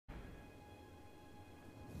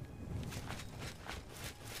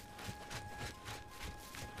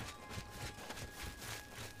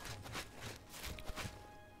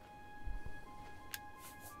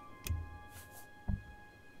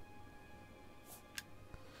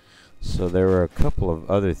So there were a couple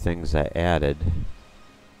of other things I added.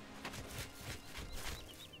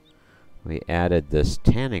 We added this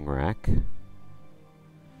tanning rack,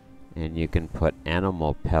 and you can put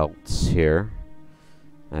animal pelts here.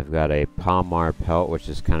 I've got a palmar pelt, which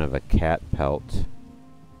is kind of a cat pelt,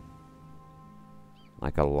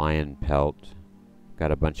 like a lion pelt.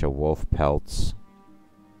 Got a bunch of wolf pelts.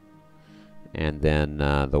 And then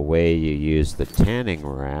the way you use the tanning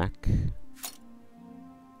rack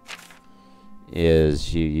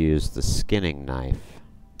is you use the skinning knife.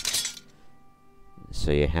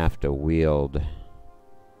 So you have to wield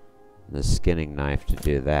the skinning knife to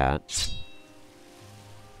do that.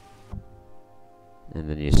 And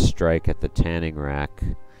then you strike at the tanning rack,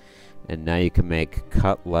 and now you can make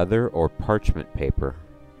cut leather or parchment paper.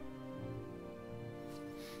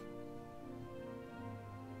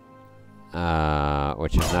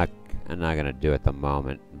 Which I'm not gonna do at the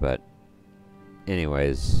moment, but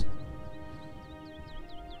anyways.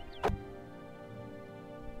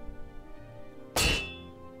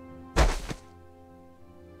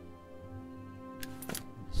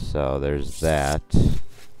 So there's that.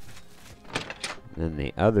 Then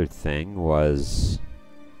the other thing was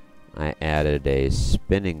I added a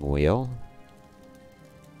spinning wheel.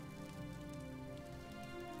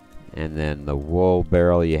 And then the wool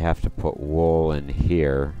barrel, you have to put wool in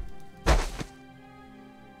here.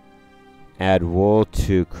 Add wool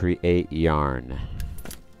to create yarn.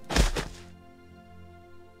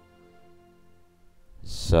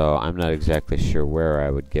 So I'm not exactly sure where I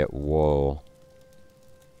would get wool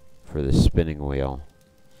for the spinning wheel.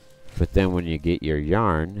 But then when you get your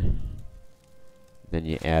yarn, then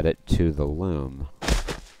you add it to the loom.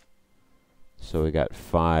 So we got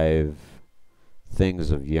 5 things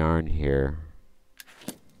of yarn here.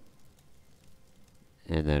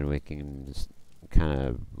 And then we can kind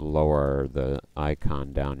of lower the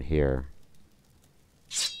icon down here.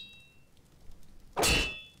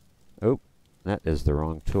 Oh, that is the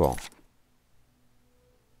wrong tool.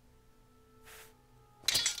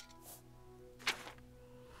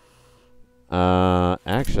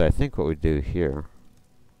 Actually, I think what we do here,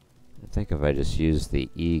 I think if I just use the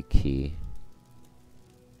E key,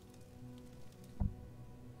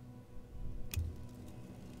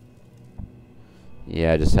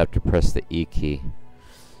 yeah, I just have to press the E key.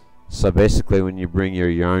 So basically when you bring your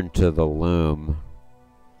yarn to the loom,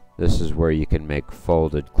 this is where you can make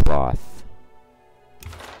folded cloth.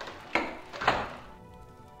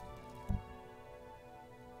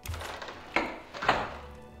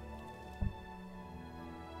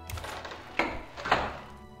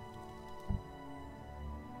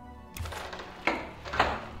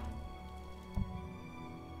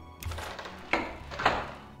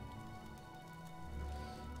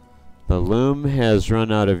 The loom has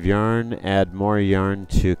run out of yarn. Add more yarn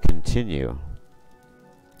to continue.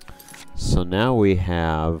 So now we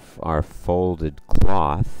have our folded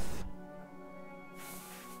cloth.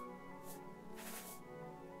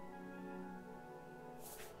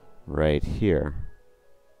 Right here.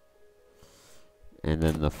 And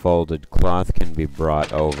then the folded cloth can be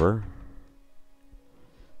brought over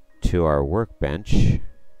to our workbench,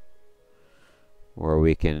 where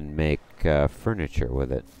we can make furniture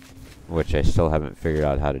with it, which I still haven't figured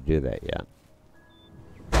out how to do that yet.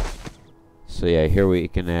 So yeah, here we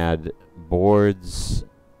can add boards,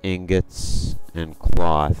 ingots, and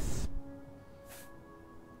cloth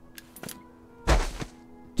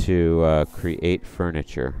to create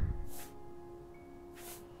furniture.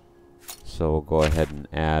 So we'll go ahead and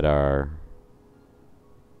add our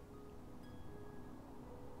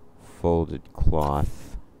folded cloth.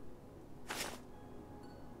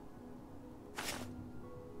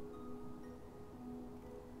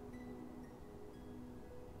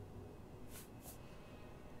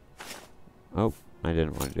 Oh, I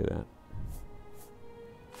didn't want to do that.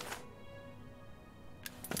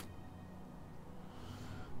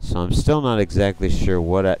 So I'm still not exactly sure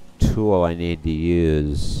what tool I need to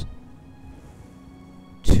use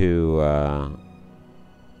to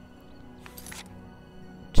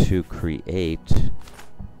create.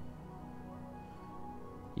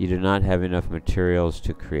 You do not have enough materials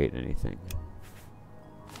to create anything.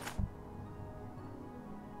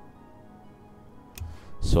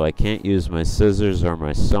 So I can't use my scissors or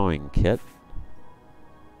my sewing kit.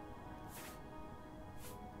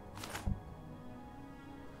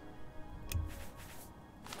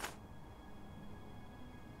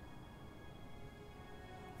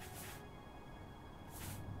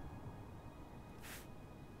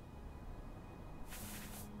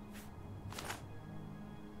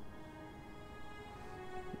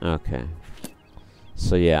 Okay.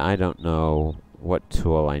 So yeah, I don't know what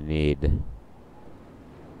tool I need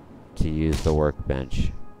to use the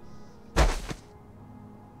workbench.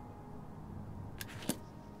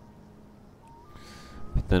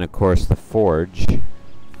 But then of course the forge,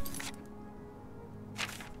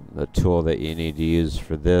 the tool that you need to use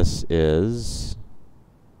for this is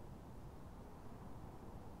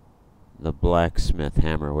the blacksmith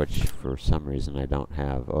hammer, which for some reason I don't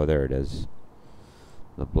have. Oh, there it is.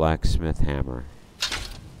 The blacksmith hammer.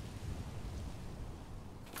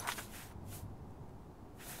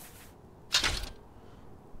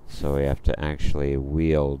 So we have to actually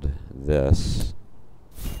wield this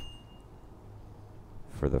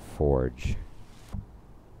for the forge.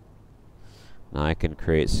 Now I can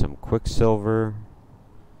create some quicksilver,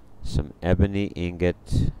 some ebony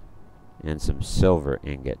ingot, and some silver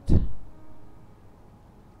ingot.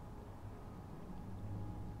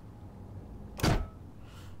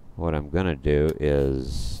 What I'm gonna do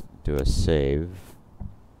is do a save.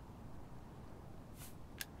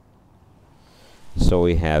 So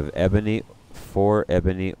we have ebony, 4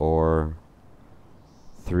 ebony ore,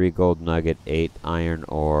 3 gold nugget, 8 iron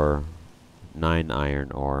ore, 9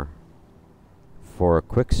 iron ore, 4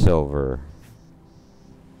 quicksilver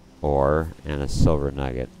ore, and a silver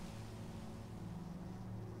nugget.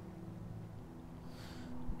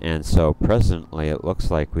 And so presently it looks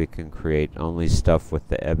like we can create only stuff with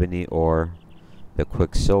the ebony ore, the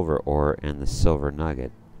quicksilver ore, and the silver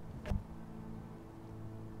nugget.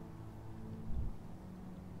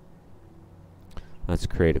 Let's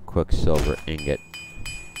create a quicksilver ingot.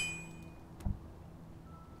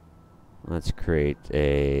 Let's create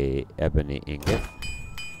a ebony ingot.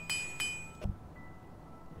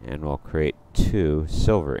 And we'll create 2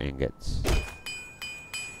 silver ingots.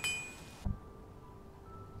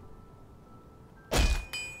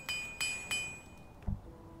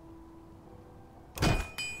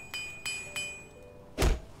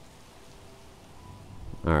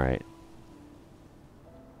 Alright.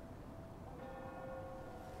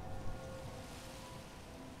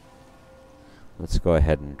 Let's go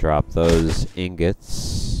ahead and drop those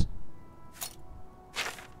ingots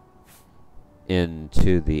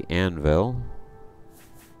into the anvil.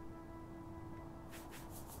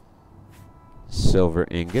 Silver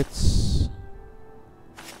ingots.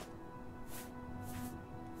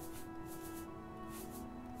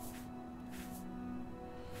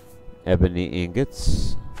 Ebony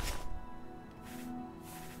ingots.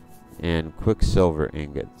 And quicksilver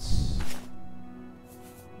ingots.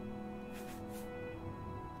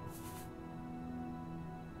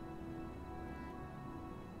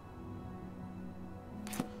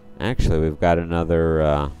 Actually, we've got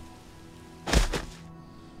another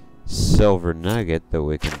silver nugget that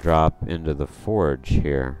we can drop into the forge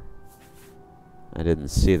here. I didn't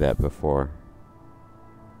see that before.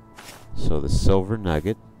 So the silver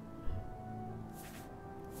nugget.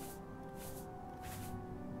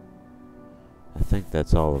 I think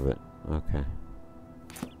that's all of it. Okay.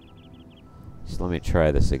 So let me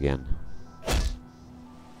try this again.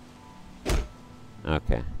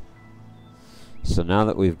 Okay. So now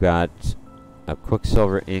that we've got a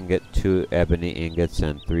quicksilver ingot, 2 ebony ingots,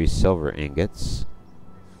 and 3 silver ingots,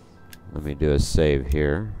 let me do a save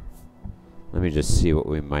here. Let me just see what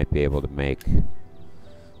we might be able to make.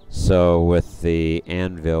 So with the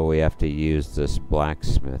anvil, we have to use this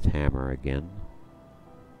blacksmith hammer again.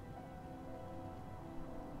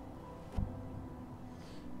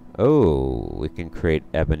 Oh, we can create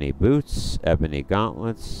ebony boots, ebony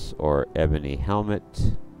gauntlets, or ebony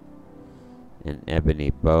helmet, an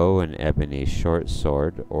ebony bow, an ebony short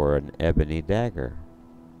sword, or an ebony dagger.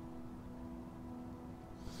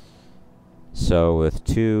 So with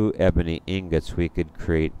 2 ebony ingots, we could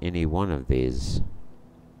create any one of these.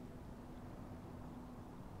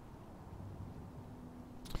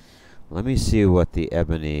 Let me see what the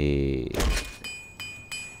ebony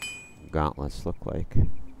gauntlets look like.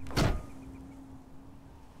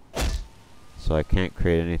 So I can't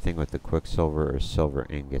create anything with the quicksilver or silver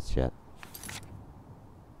ingots yet.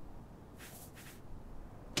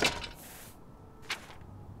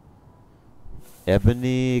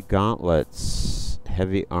 Ebony gauntlets,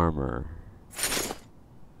 heavy armor.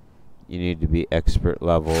 You need to be expert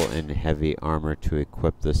level in heavy armor to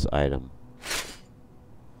equip this item.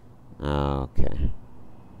 Okay.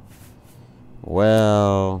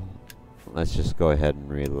 Well, let's just go ahead and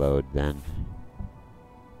reload then.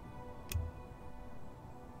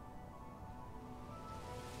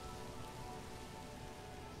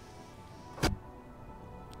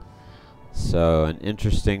 So, an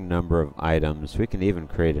interesting number of items. We can even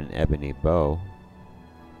create an ebony bow.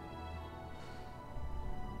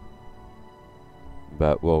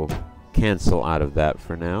 But we'll cancel out of that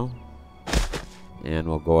for now. And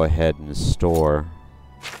we'll go ahead and store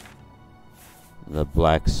the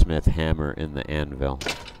blacksmith hammer in the anvil.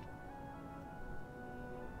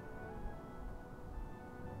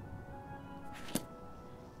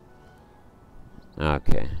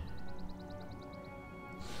 Okay.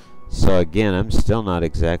 So again, I'm still not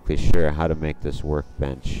exactly sure how to make this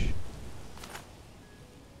workbench.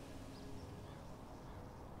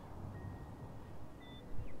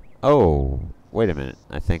 Oh, wait a minute.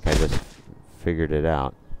 I think I just figured it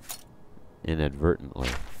out inadvertently.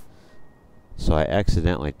 So I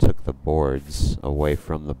accidentally took the boards away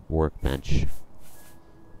from the workbench.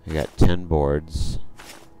 I got 10 boards.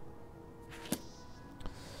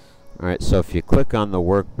 Alright, so if you click on the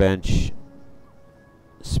workbench,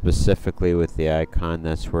 specifically with the icon,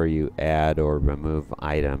 that's where you add or remove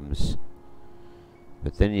items.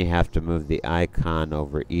 But then you have to move the icon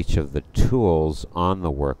over each of the tools on the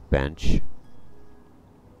workbench.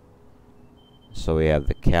 So we have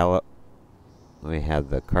the we have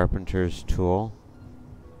the carpenter's tool.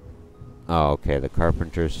 Oh, okay, the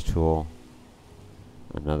carpenter's tool.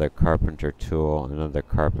 Another carpenter tool, another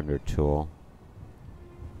carpenter tool,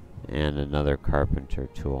 and another carpenter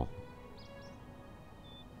tool.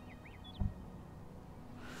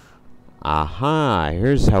 Aha!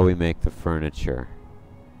 Here's how we make the furniture.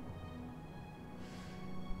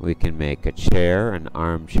 We can make a chair, an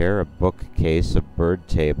armchair, a bookcase, a bird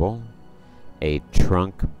table, a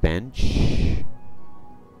trunk bench,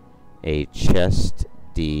 a chest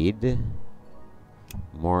deed,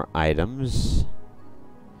 more items,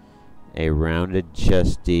 a rounded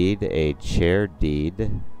chest deed, a chair deed.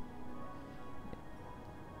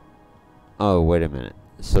 Oh, wait a minute.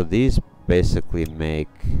 So these basically make...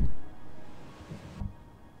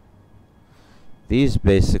 These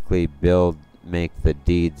basically make the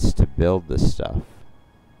deeds to build the stuff.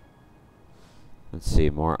 Let's see,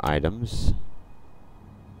 more items.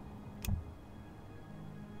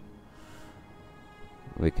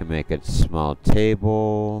 We can make a small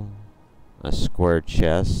table, a square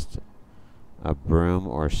chest, a broom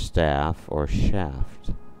or staff or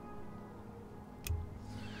shaft.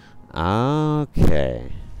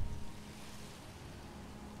 Okay.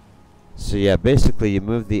 So yeah, basically you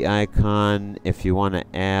move the icon. If you want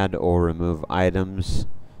to add or remove items,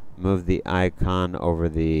 move the icon over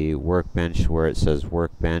the workbench where it says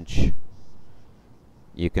workbench.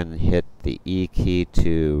 You can hit the E key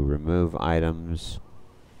to remove items,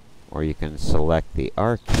 or you can select the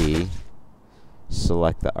R key.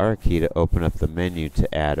 Select the R key to open up the menu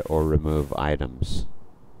to add or remove items.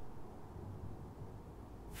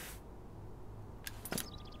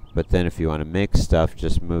 But then if you want to make stuff,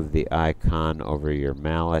 just move the icon over your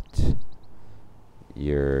mallet,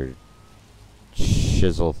 your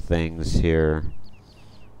chisel things here.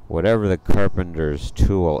 Whatever the carpenter's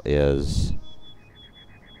tool is,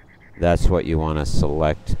 that's what you want to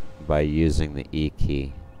select by using the E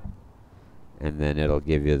key. And then it'll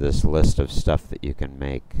give you this list of stuff that you can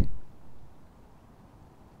make.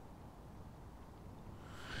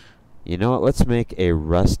 You know what? Let's make a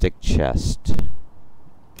rustic chest.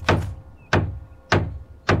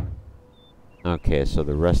 Okay, so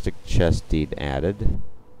the rustic chest deed added.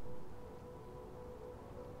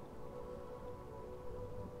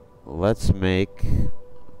 Let's make...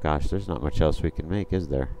 Gosh, there's not much else we can make, is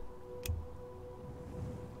there?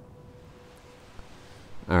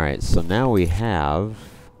 Alright, so now we have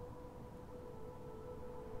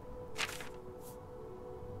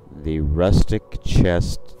the rustic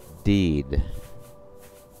chest deed.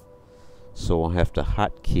 So we'll have to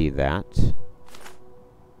hotkey that.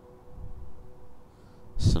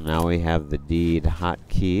 So now we have the deed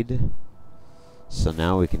hotkeyed. So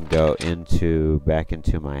now we can go back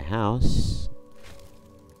into my house.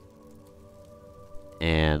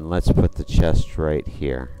 And let's put the chest right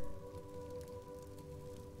here.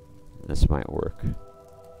 This might work.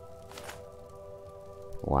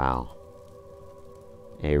 Wow.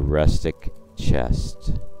 A rustic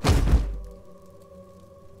chest.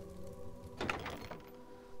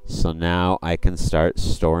 So now I can start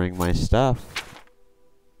storing my stuff.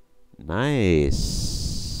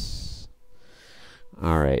 Nice.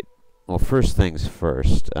 Alright. Well, first things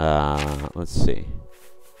first. Let's see.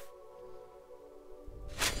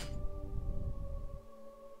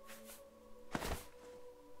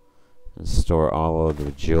 Let's store all of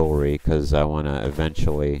the jewelry because I want to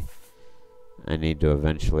eventually... I need to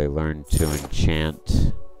eventually learn to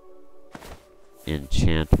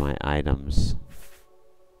enchant my items.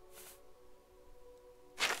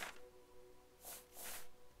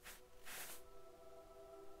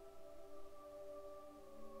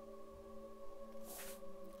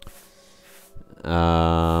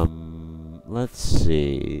 Let's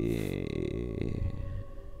see.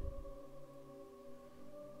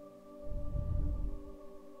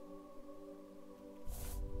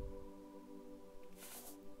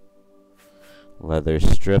 Leather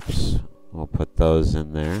strips, we'll put those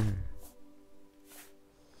in there.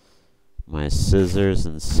 My scissors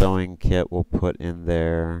and sewing kit we'll put in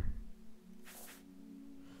there.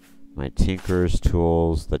 My tinkerer's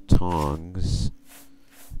tools, the tongs,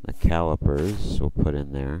 the calipers we'll put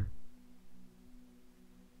in there.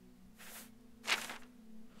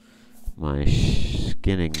 My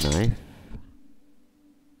skinning knife.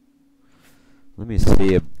 Let me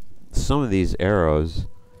see if some of these arrows.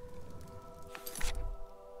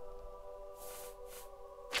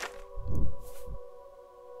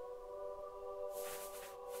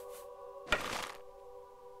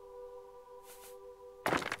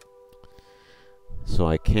 So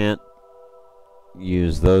I can't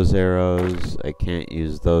use those arrows. I can't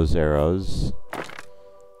use those arrows.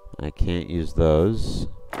 I can't use those.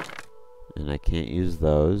 And I can't use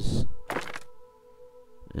those.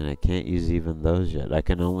 And I can't use even those yet. I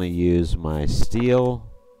can only use my steel,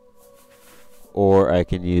 or I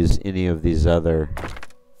can use any of these other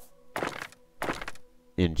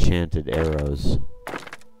enchanted arrows.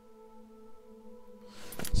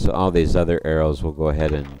 So all these other arrows we'll go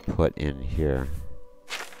ahead and put in here.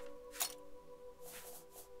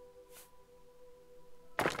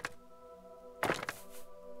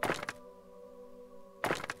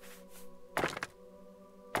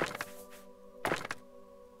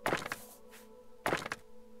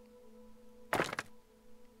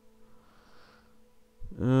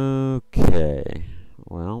 Okay,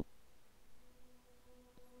 well,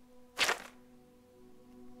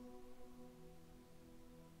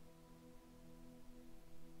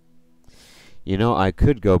 you know, I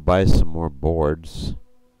could go buy some more boards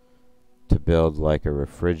to build like a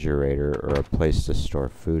refrigerator or a place to store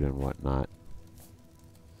food and whatnot.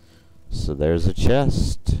 So there's a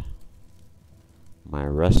chest. My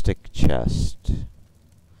rustic chest.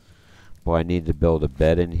 Boy, I need to build a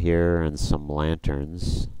bed in here and some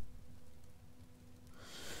lanterns.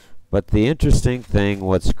 But the interesting thing,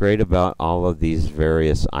 what's great about all of these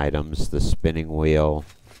various items, the spinning wheel,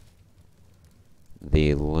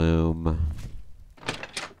 the loom,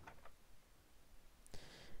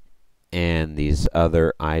 and these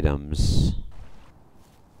other items,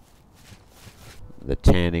 the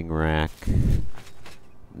tanning rack,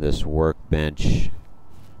 this workbench,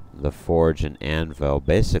 the forge and anvil,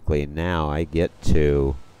 basically now I get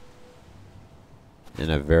to, in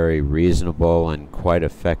a very reasonable and quite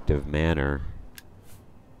effective manner,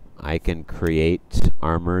 I can create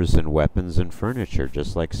armors and weapons and furniture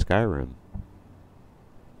just like Skyrim,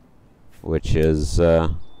 which is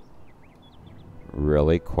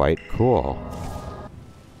really quite cool.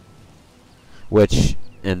 Which,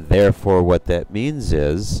 and therefore what that means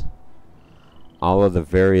is all of the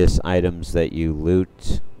various items that you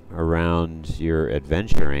loot around your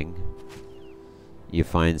adventuring, you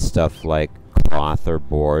find stuff like cloth or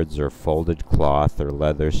boards or folded cloth or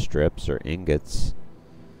leather strips or ingots.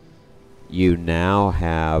 You now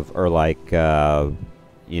have, or like,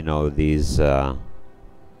 you know, these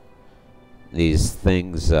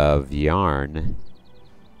things of yarn.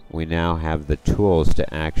 We now have the tools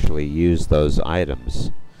to actually use those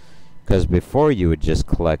items. Because before you would just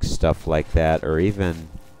collect stuff like that, or even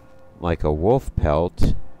like a wolf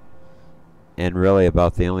pelt, and really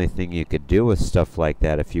about the only thing you could do with stuff like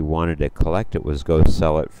that if you wanted to collect it was go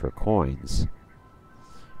sell it for coins.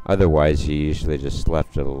 Otherwise you usually just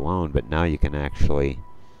left it alone, but now you can actually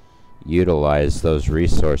utilize those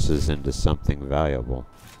resources into something valuable.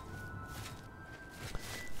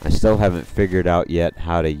 I still haven't figured out yet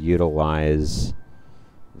how to utilize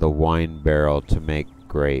the wine barrel to make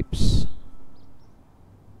grapes.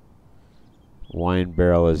 Wine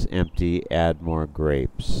barrel is empty, add more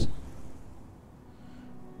grapes.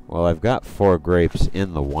 Well, I've got 4 grapes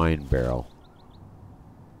in the wine barrel.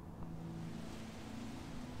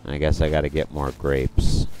 I guess I gotta get more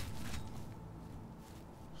grapes.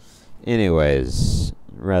 Anyways,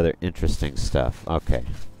 rather interesting stuff. Okay.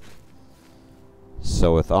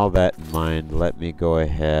 So with all that in mind, let me go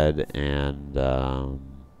ahead and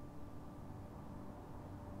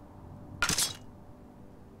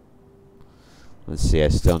let's see, I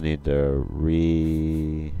still need to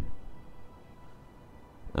reassign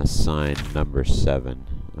number 7.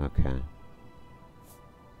 Okay.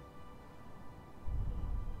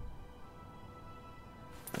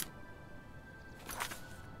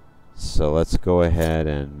 So let's go ahead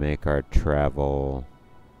and make our travel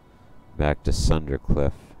back to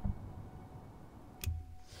Sundercliff.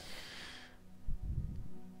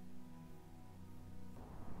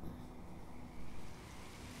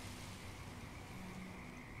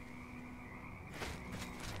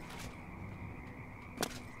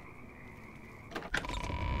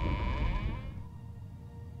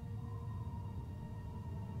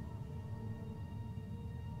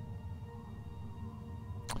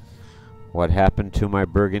 What happened to my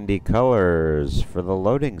burgundy colors for the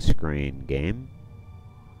loading screen, game?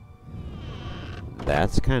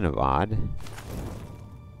 That's kind of odd.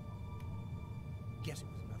 Guess it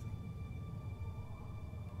was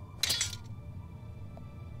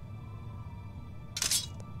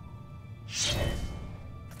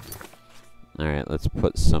nothing. Alright, let's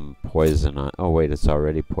put some poison on. Oh wait, it's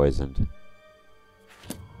already poisoned.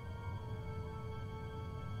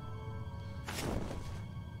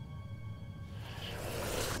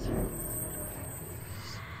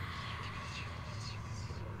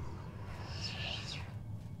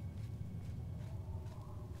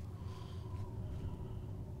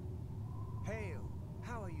 Hail!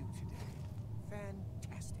 How are you today?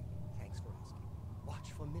 Fantastic. Thanks for asking.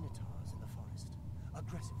 Watch for minotaurs in the forest.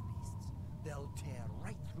 Aggressive beasts. They'll tear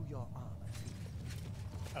right through your armor.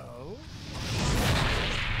 Oh?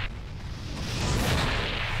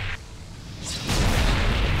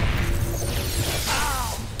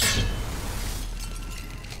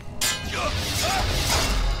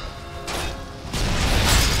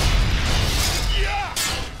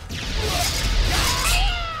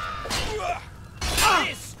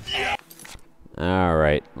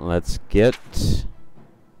 Alright, let's get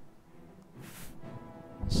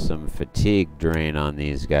some fatigue drain on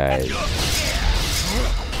these guys.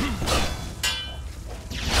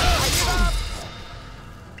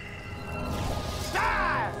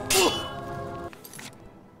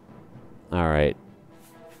 Alright.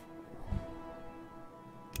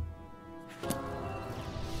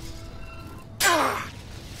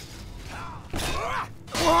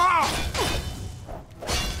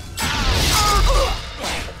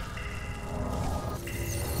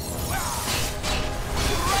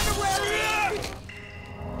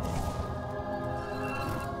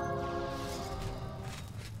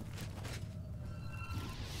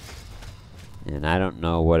 And I don't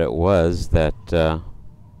know what it was that,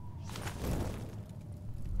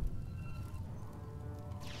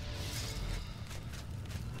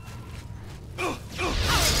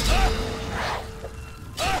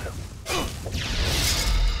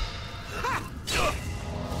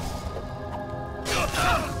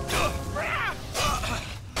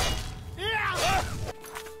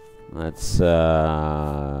 let's,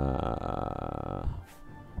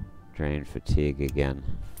 drain fatigue again.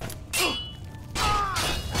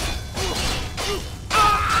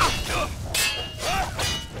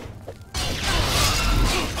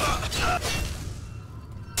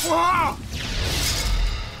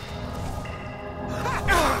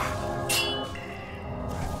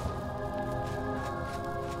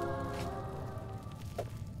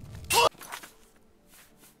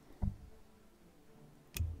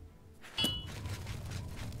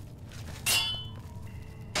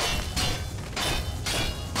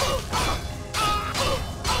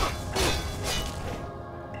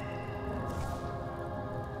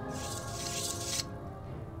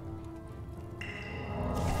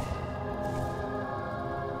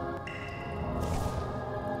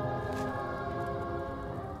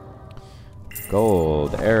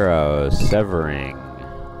 Gold, arrow, severing,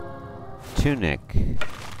 tunic,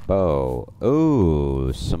 bow.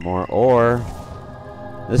 Ooh, some more ore.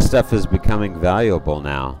 This stuff is becoming valuable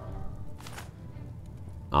now.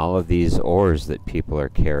 All of these ores that people are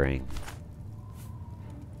carrying.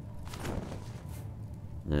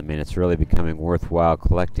 I mean, it's really becoming worthwhile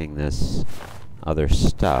collecting this other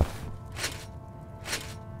stuff.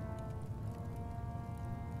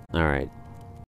 Alright.